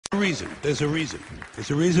reason. There's a reason.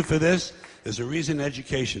 There's a reason for this. There's a reason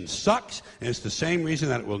education sucks, and it's the same reason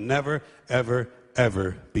that it will never, ever,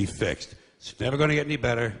 ever be fixed. It's never going to get any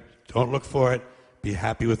better. Don't look for it. Be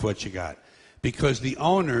happy with what you got. Because the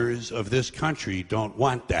owners of this country don't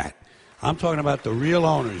want that. I'm talking about the real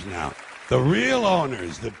owners now. The real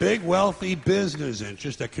owners, the big wealthy business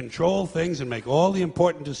interests that control things and make all the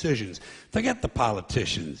important decisions. Forget the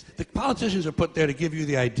politicians. The politicians are put there to give you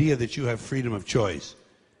the idea that you have freedom of choice.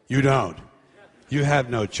 You don't. You have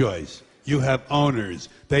no choice. You have owners.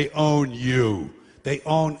 They own you. They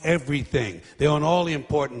own everything. They own all the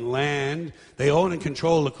important land. They own and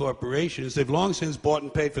control the corporations. They've long since bought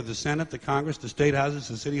and paid for the Senate, the Congress, the state houses,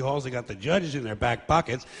 the city halls. They got the judges in their back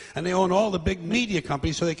pockets. And they own all the big media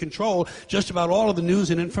companies, so they control just about all of the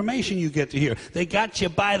news and information you get to hear. They got you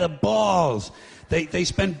by the balls. They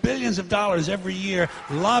spend billions of dollars every year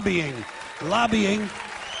lobbying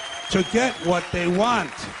to get what they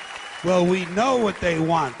want. Well, we know what they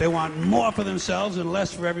want. They want more for themselves and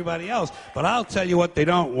less for everybody else. But I'll tell you what they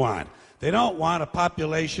don't want. They don't want a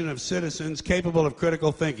population of citizens capable of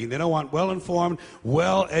critical thinking. They don't want well-informed,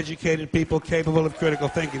 well-educated people capable of critical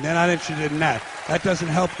thinking. They're not interested in that. That doesn't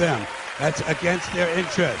help them. That's against their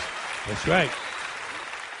interest. That's right.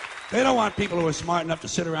 They don't want people who are smart enough to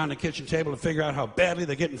sit around the kitchen table and figure out how badly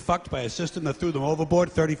they're getting fucked by a system that threw them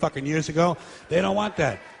overboard 30 fucking years ago. They don't want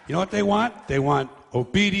that. You know what they want? They want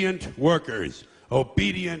obedient workers.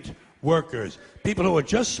 Obedient workers. People who are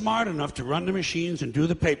just smart enough to run the machines and do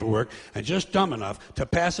the paperwork and just dumb enough to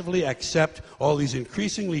passively accept all these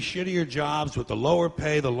increasingly shittier jobs with the lower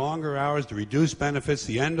pay, the longer hours, the reduced benefits,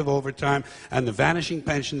 the end of overtime, and the vanishing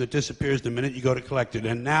pension that disappears the minute you go to collect it.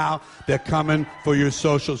 And now they're coming for your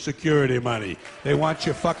Social Security money. They want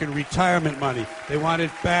your fucking retirement money. They want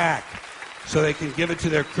it back so they can give it to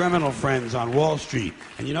their criminal friends on Wall Street.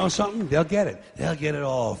 And you know something? They'll get it. They'll get it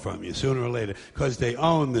all from you sooner or later because they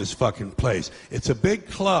own this fucking place. It's a big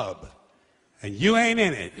club, and you ain't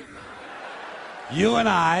in it. You and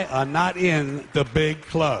I are not in the big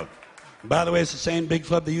club. And by the way, it's the same big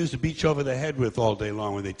club they use to beat you over the head with all day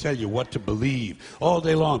long when they tell you what to believe. All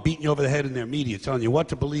day long, beating you over the head in their media, telling you what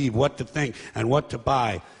to believe, what to think, and what to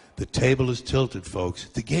buy. The table is tilted, folks.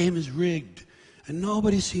 The game is rigged. And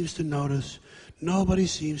nobody seems to notice. Nobody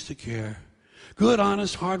seems to care. Good,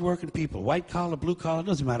 honest, hard-working people, white collar, blue collar,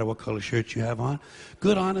 doesn't matter what color shirt you have on.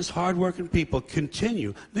 Good, honest, hard-working people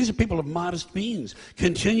continue. These are people of modest means.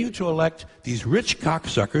 Continue to elect these rich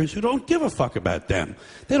cocksuckers who don't give a fuck about them.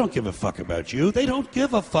 They don't give a fuck about you. They don't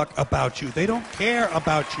give a fuck about you. They don't care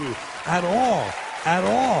about you at all. At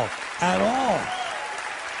all. At all.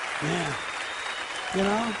 Yeah. You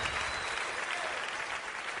know?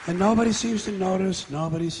 And nobody seems to notice,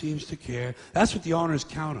 nobody seems to care. That's what the owners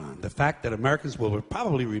count on, the fact that Americans will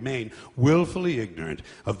probably remain willfully ignorant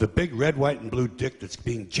of the big red, white, and blue dick that's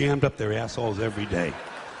being jammed up their assholes every day.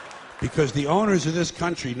 Because the owners of this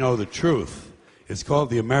country know the truth. It's called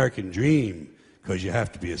the American dream, because you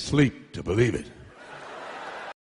have to be asleep to believe it.